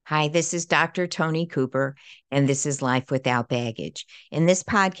Hi, this is Dr. Tony Cooper, and this is Life Without Baggage. In this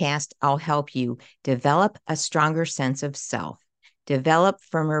podcast, I'll help you develop a stronger sense of self, develop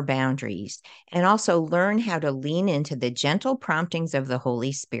firmer boundaries, and also learn how to lean into the gentle promptings of the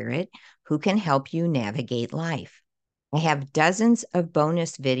Holy Spirit who can help you navigate life. I have dozens of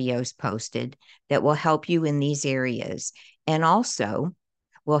bonus videos posted that will help you in these areas and also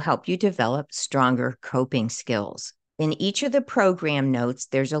will help you develop stronger coping skills. In each of the program notes,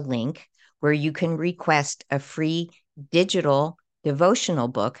 there's a link where you can request a free digital devotional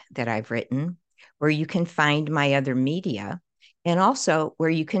book that I've written, where you can find my other media, and also where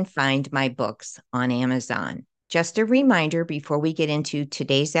you can find my books on Amazon. Just a reminder before we get into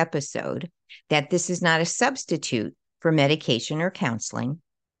today's episode that this is not a substitute for medication or counseling.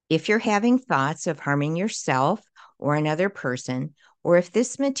 If you're having thoughts of harming yourself or another person, or if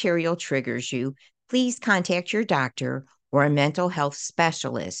this material triggers you, please contact your doctor or a mental health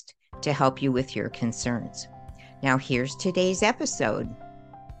specialist to help you with your concerns. Now, here's today's episode.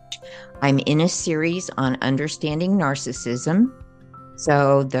 I'm in a series on understanding narcissism.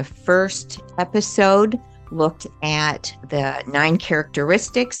 So the first episode looked at the 9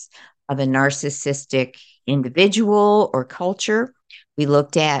 characteristics of a narcissistic individual or culture. We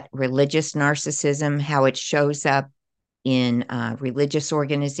looked at religious narcissism, how it shows up in religious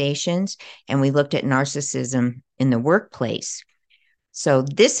organizations, and we looked at narcissism in the workplace. So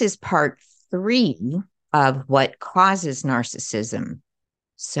this is part 3 of what causes narcissism.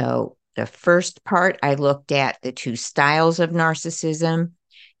 So the first part, I looked at the 2 styles of narcissism.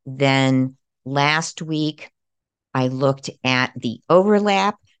 Then last week, I looked at the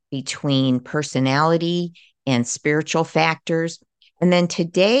overlap between personality and spiritual factors. And then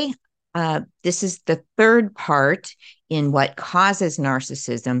today, this is the third part in what causes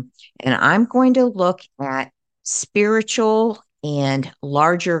narcissism. And I'm going to look at spiritual and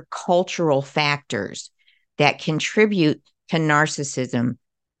larger cultural factors that contribute to narcissism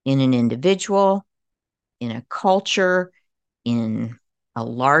in an individual, in a culture, in a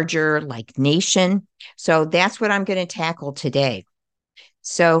larger nation. So that's what I'm going to tackle today.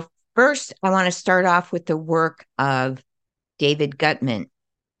 So first, I want to start off with the work of David Gutman.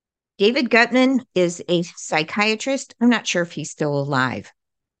 David Gutman is a psychiatrist. I'm not sure if he's still alive,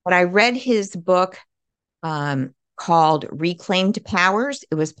 but I read his book called Reclaimed Powers.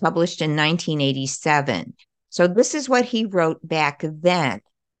 It was published in 1987. So this is what he wrote back then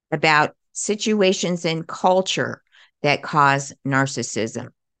about situations in culture that cause narcissism.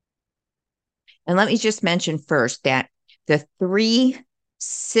 And let me just mention first that the 3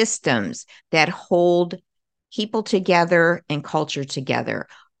 systems that hold people together and culture together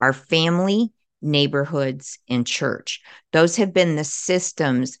are family, neighborhoods, and church. Those have been the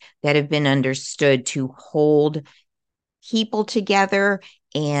systems that have been understood to hold people together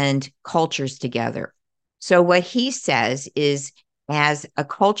and cultures together. So what he says is, as a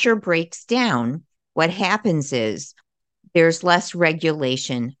culture breaks down, what happens is there's less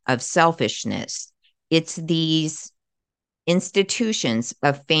regulation of selfishness. It's these institutions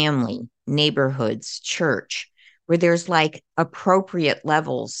of family, neighborhoods, church, where there's appropriate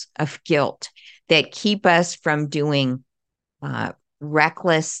levels of guilt that keep us from doing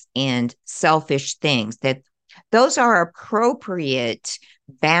reckless and selfish things. That those are appropriate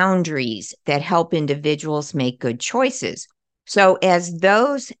boundaries that help individuals make good choices. So as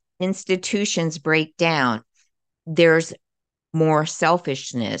those institutions break down, there's more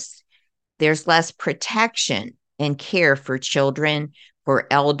selfishness, there's less protection and care for children, for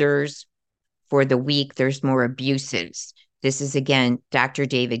elders, for the weak, there's more abuses. This is, again, Dr.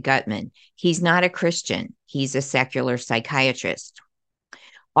 David Gutman. He's not a Christian. He's a secular psychiatrist.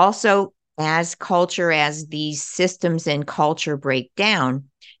 Also, as these systems and culture break down,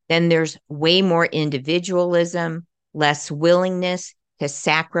 then there's way more individualism, less willingness to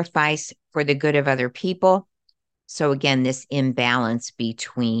sacrifice for the good of other people. So again, this imbalance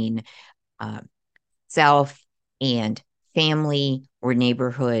between self and family or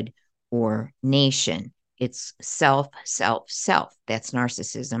neighborhood or nation. It's self, self, self. That's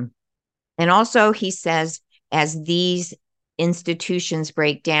narcissism. And also, he says, as these institutions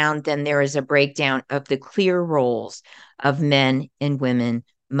break down, then there is a breakdown of the clear roles of men and women,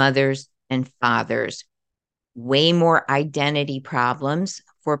 mothers and fathers. Way more identity problems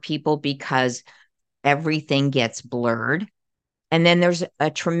for people because everything gets blurred. And then there's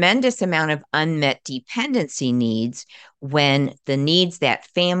a tremendous amount of unmet dependency needs when the needs that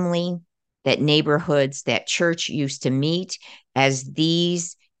family, that neighborhoods, that church used to meet, as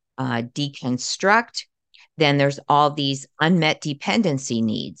these deconstruct, then there's all these unmet dependency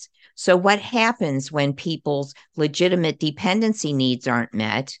needs. So what happens when people's legitimate dependency needs aren't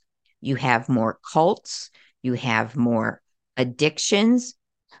met? You have more cults, you have more addictions,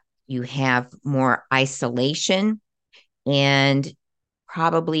 you have more isolation, and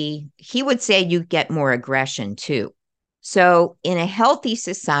probably he would say you get more aggression too. So in a healthy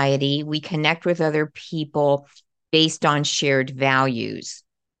society, we connect with other people based on shared values.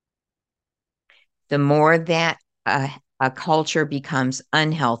 The more that a culture becomes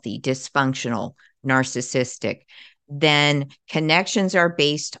unhealthy, dysfunctional, narcissistic, then connections are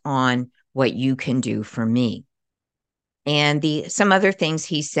based on what you can do for me. And some other things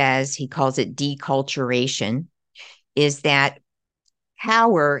he says, he calls it deculturation, is that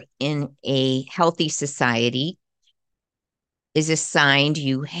power in a healthy society is assigned,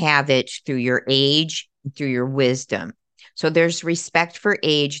 you have it through your age, through your wisdom. So there's respect for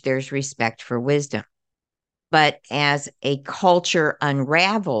age, there's respect for wisdom. But as a culture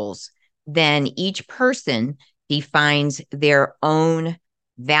unravels, then each person defines their own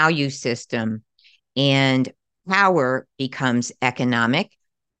value system, and power becomes economic,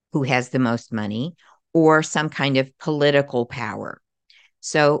 who has the most money, or some kind of political power.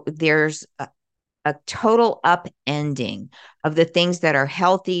 So there's a total upending of the things that are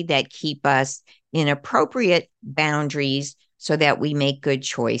healthy, that keep us in appropriate boundaries so that we make good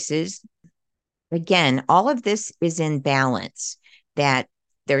choices. Again, all of this is in balance, that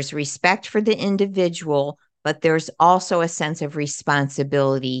there's respect for the individual, but there's also a sense of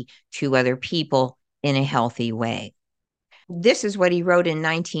responsibility to other people in a healthy way. This is what he wrote in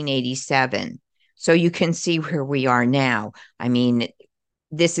 1987. So you can see where we are now. I mean,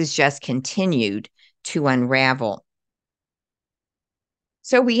 this is just continued to unravel.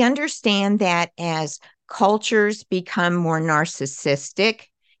 So we understand that as cultures become more narcissistic,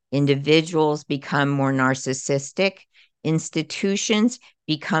 individuals become more narcissistic, institutions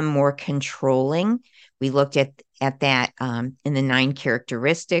become more controlling. We looked at that in the 9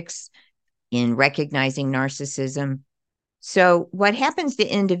 characteristics in recognizing narcissism. So what happens to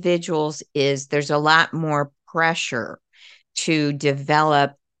individuals is there's a lot more pressure to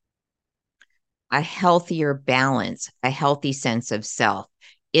develop a healthier balance, a healthy sense of self.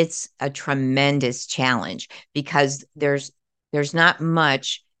 It's a tremendous challenge because there's not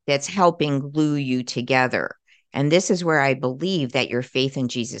much that's helping glue you together. And this is where I believe that your faith in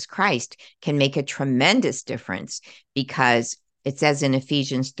Jesus Christ can make a tremendous difference, because it says in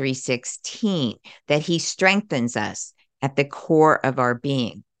Ephesians 3:16 that he strengthens us at the core of our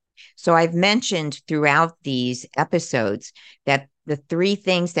being. So I've mentioned throughout these episodes that the 3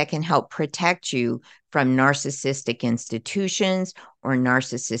 things that can help protect you from narcissistic institutions or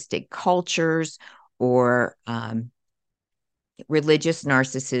narcissistic cultures or religious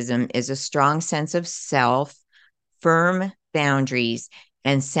narcissism is a strong sense of self, firm boundaries,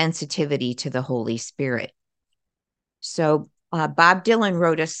 and sensitivity to the Holy Spirit. So Bob Dylan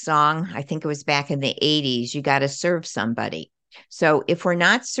wrote a song, I think it was back in the 80s, you got to serve somebody. So if we're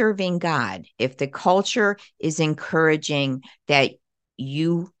not serving God, if the culture is encouraging that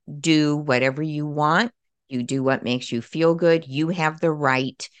you do whatever you want, you do what makes you feel good, you have the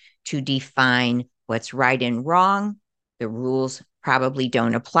right to define what's right and wrong. The rules probably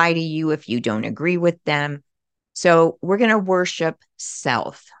don't apply to you if you don't agree with them. So we're going to worship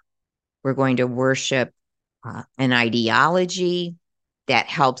self. We're going to worship an ideology that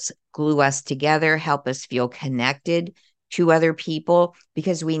helps glue us together, help us feel connected to other people,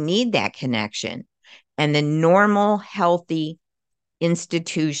 because we need that connection. And the normal, healthy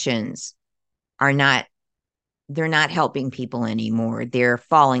institutions they're not helping people anymore. They're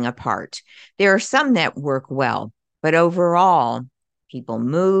falling apart. There are some that work well, but overall, people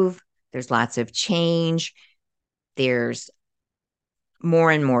move. There's lots of change. There's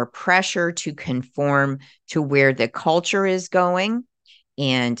more and more pressure to conform to where the culture is going,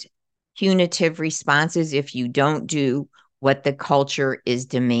 and punitive responses if you don't do what the culture is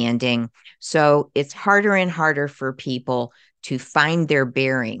demanding. So it's harder and harder for people to find their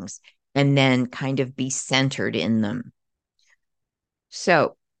bearings and then kind of be centered in them.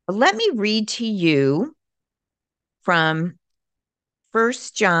 So let me read to you from 1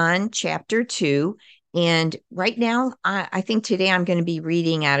 John chapter 2. And right now, I think today I'm going to be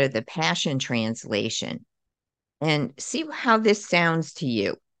reading out of the Passion Translation, and see how this sounds to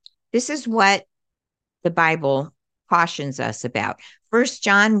you. This is what the Bible cautions us about. 1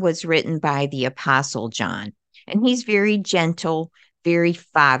 John was written by the Apostle John, and he's very gentle, very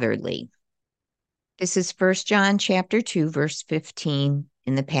fatherly. This is 1 John chapter 2, verse 15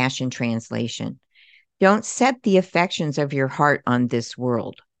 in the Passion Translation. Don't set the affections of your heart on this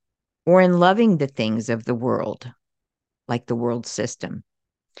world, or in loving the things of the world, like the world system.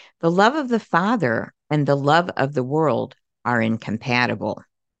 The love of the Father and the love of the world are incompatible.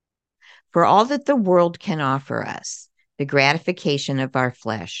 For all that the world can offer us, the gratification of our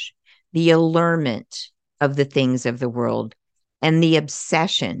flesh, the allurement of the things of the world, and the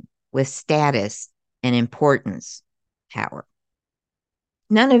obsession with status and importance, power.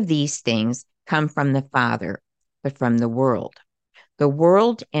 None of these things come from the Father, but from the world. The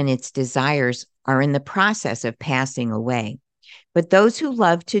world and its desires are in the process of passing away, but those who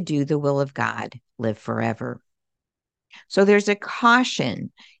love to do the will of God live forever. So there's a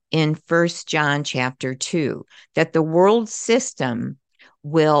caution in 1 John chapter 2 that the world system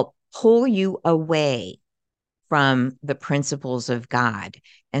will pull you away from the principles of God.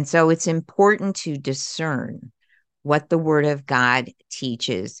 And so it's important to discern what the Word of God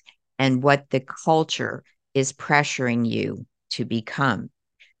teaches and what the culture is pressuring you to become.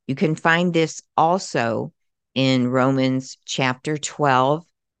 You can find this also in Romans chapter 12,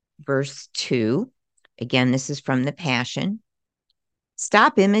 verse 2. Again, this is from the Passion.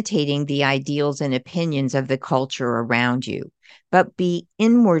 Stop imitating the ideals and opinions of the culture around you, but be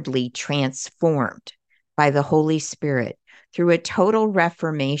inwardly transformed by the Holy Spirit through a total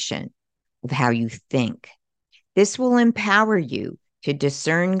reformation of how you think. This will empower you to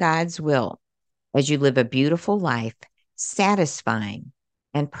discern God's will as you live a beautiful life, satisfying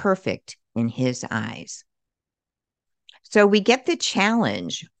and perfect in His eyes. So we get the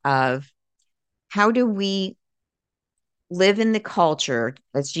challenge of how do we live in the culture,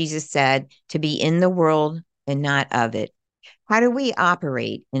 as Jesus said, to be in the world and not of it? How do we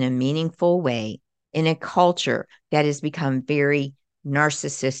operate in a meaningful way in a culture that has become very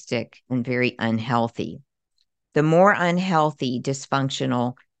narcissistic and very unhealthy? The more unhealthy,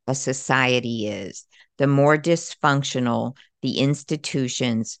 dysfunctional a society is, the more dysfunctional the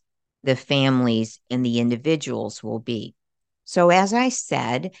institutions, the families, and the individuals will be. So, as I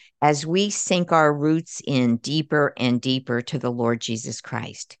said, as we sink our roots in deeper and deeper to the Lord Jesus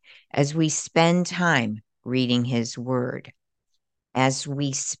Christ, as we spend time reading His Word, as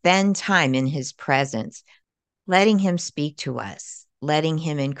we spend time in His presence, letting Him speak to us, letting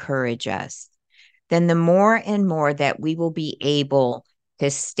Him encourage us, then the more and more that we will be able to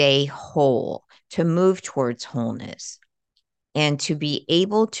stay whole, to move towards wholeness, and to be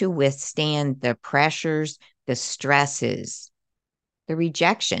able to withstand the pressures, the stresses, the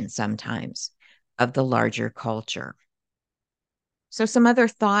rejection sometimes of the larger culture. So some other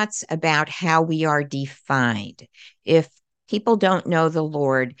thoughts about how we are defined. If people don't know the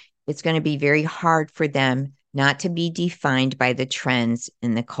Lord, it's going to be very hard for them not to be defined by the trends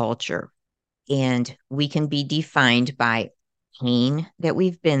in the culture. And we can be defined by pain that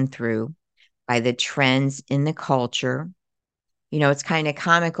we've been through, by the trends in the culture. You know, it's kind of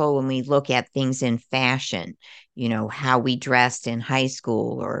comical when we look at things in fashion, you know, how we dressed in high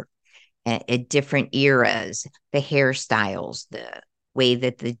school or at different eras, the hairstyles, the way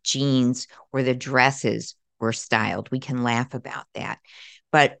that the jeans or the dresses were styled. We can laugh about that.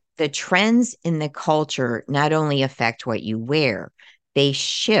 But the trends in the culture not only affect what you wear, they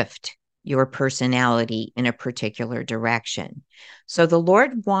shift your personality in a particular direction. So the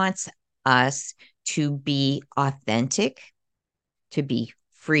Lord wants us to be authentic, to be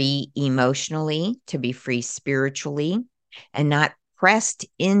free emotionally, to be free spiritually, and not pressed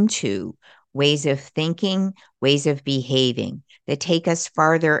into ways of thinking, ways of behaving that take us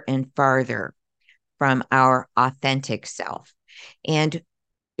farther and farther from our authentic self. And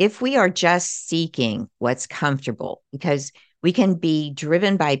if we are just seeking what's comfortable, because we can be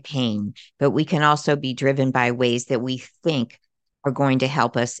driven by pain, but we can also be driven by ways that we think are going to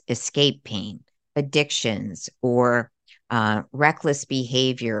help us escape pain, addictions, or reckless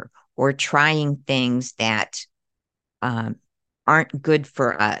behavior, or trying things that aren't good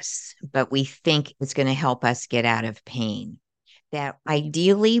for us, but we think it's going to help us get out of pain. That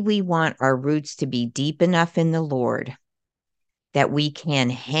ideally we want our roots to be deep enough in the Lord that we can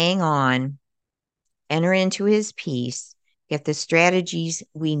hang on, enter into His peace, get the strategies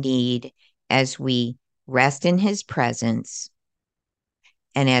we need as we rest in His presence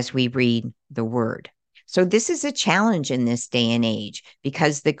and as we read the Word. So this is a challenge in this day and age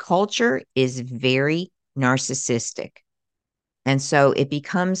because the culture is very narcissistic. And so it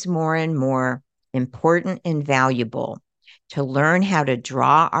becomes more and more important and valuable to learn how to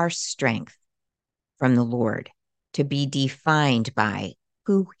draw our strength from the Lord, to be defined by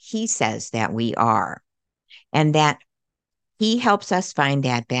who He says that we are, and that He helps us find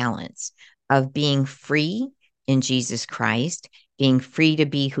that balance of being free in Jesus Christ, being free to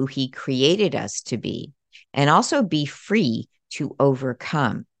be who He created us to be, and also be free to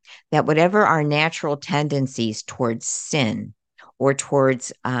overcome that whatever our natural tendencies towards sin or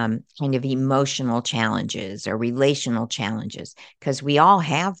towards kind of emotional challenges or relational challenges, because we all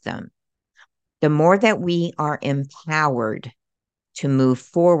have them. The more that we are empowered to move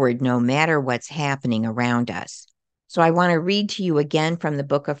forward, no matter what's happening around us. So I want to read to you again from the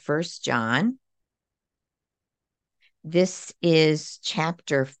book of 1 John. This is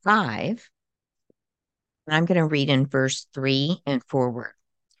chapter 5. And I'm going to read in verse 3 and forward.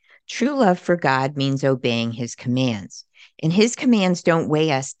 True love for God means obeying his commands. And his commands don't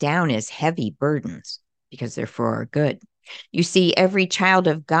weigh us down as heavy burdens because they're for our good. You see, every child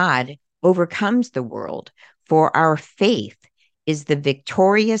of God overcomes the world, for our faith is the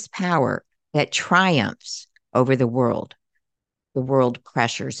victorious power that triumphs over the world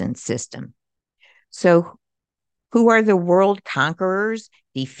pressures and system. So who are the world conquerors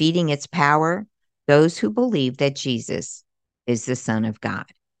defeating its power? Those who believe that Jesus is the Son of God.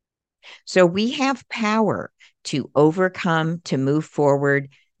 So we have power to overcome, to move forward,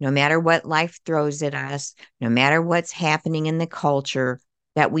 no matter what life throws at us, no matter what's happening in the culture,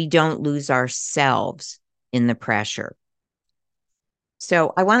 that we don't lose ourselves in the pressure.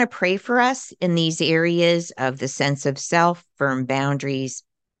 So I want to pray for us in these areas of the sense of self, firm boundaries,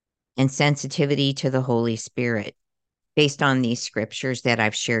 and sensitivity to the Holy Spirit based on these scriptures that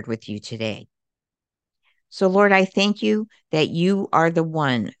I've shared with you today. So, Lord, I thank you that you are the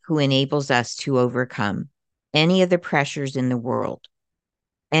one who enables us to overcome any of the pressures in the world,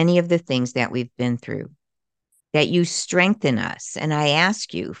 any of the things that we've been through, that you strengthen us. And I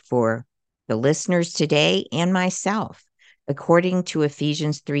ask you for the listeners today and myself, according to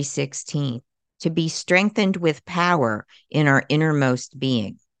Ephesians 3:16, to be strengthened with power in our innermost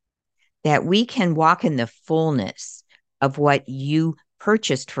being, that we can walk in the fullness of what you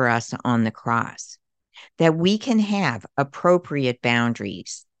purchased for us on the cross, that we can have appropriate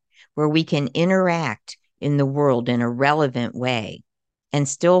boundaries where we can interact in the world in a relevant way and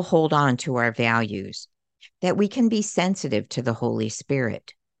still hold on to our values, that we can be sensitive to the Holy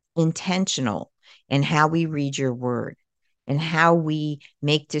Spirit, intentional in how we read your word and how we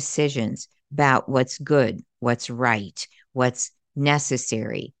make decisions about what's good, what's right, what's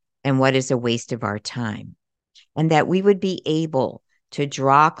necessary, and what is a waste of our time. And that we would be able to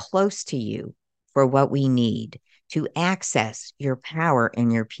draw close to you for what we need to access your power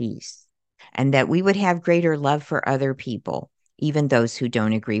and your peace. And that we would have greater love for other people, even those who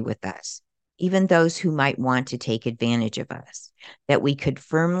don't agree with us, even those who might want to take advantage of us, that we could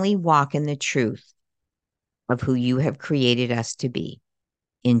firmly walk in the truth of who you have created us to be.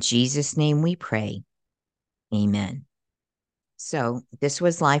 In Jesus' name we pray. Amen. So this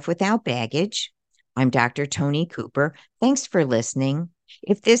was Life Without Baggage. I'm Dr. Toni Cooper. Thanks for listening.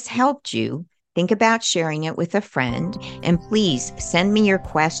 If this helped you, think about sharing it with a friend, and please send me your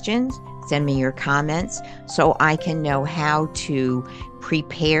questions, send me your comments so I can know how to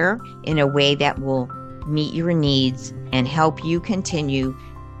prepare in a way that will meet your needs and help you continue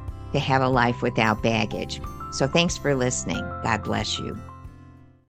to have a life without baggage. So thanks for listening. God bless you.